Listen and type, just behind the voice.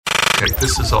Okay,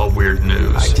 this is all weird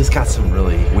news. I just got some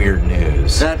really weird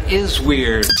news. That is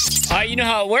weird. You know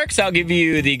how it works. I'll give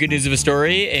you the good news of a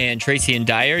story, and Tracy and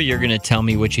Dyer, you're going to tell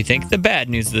me what you think the bad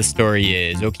news of the story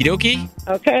is. Okie dokie?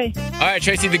 Okay. All right,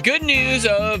 Tracy, the good news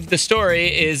of the story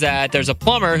is that there's a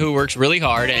plumber who works really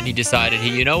hard, and he decided,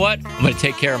 hey, you know what? I'm going to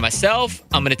take care of myself.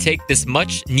 I'm going to take this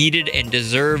much needed and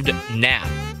deserved nap.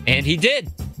 And he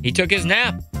did. He took his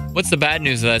nap. What's the bad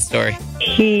news of that story?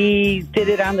 He did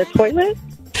it on the toilet?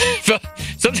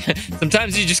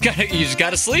 Sometimes you just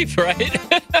gotta sleep, right?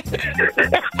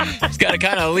 Just gotta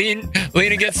kind of lean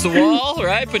against the wall,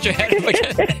 right? Put your head up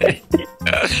against.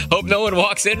 Hope no one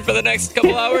walks in for the next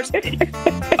couple hours.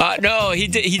 No, he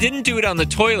didn't do it on the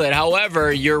toilet.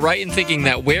 However, you're right in thinking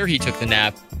that where he took the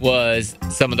nap was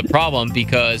some of the problem,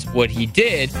 because what he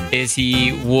did is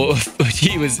he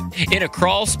was in a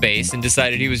crawl space and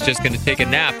decided he was just going to take a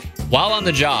nap while on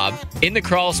the job in the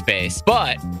crawl space.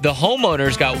 But the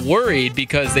homeowners got worried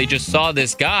because they just saw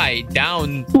this guy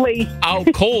down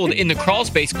out cold in the crawl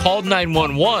space, called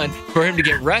 911 for him to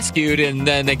get rescued, and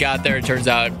then they got there. It turns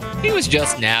out he was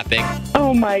just napping.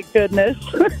 Oh my goodness.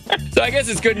 So I guess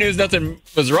it's good news nothing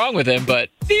was wrong with him, but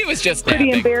he was just napping.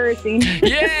 Pretty embarrassing.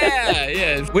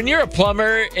 Yeah. When you're a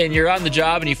plumber and you're on the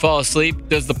job and you fall asleep,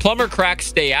 does the plumber crack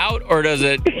stay out, or does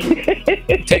it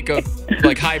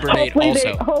hibernate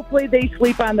also? Hopefully they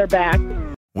sleep on their back.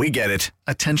 We get it.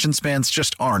 Attention spans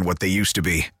just aren't what they used to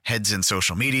be. Heads in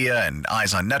social media and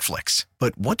eyes on Netflix.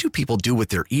 But what do people do with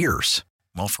their ears?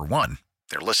 Well, for one,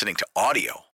 they're listening to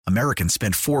audio. Americans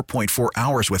spend 4.4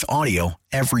 hours with audio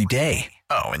every day.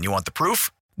 Oh, and you want the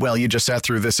proof? Well, you just sat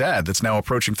through this ad that's now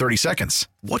approaching 30 seconds.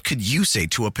 What could you say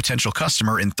to a potential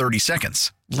customer in 30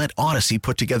 seconds? Let Odyssey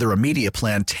put together a media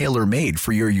plan tailor-made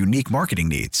for your unique marketing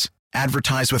needs.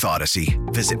 Advertise with Odyssey.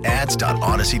 Visit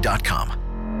ads.odyssey.com.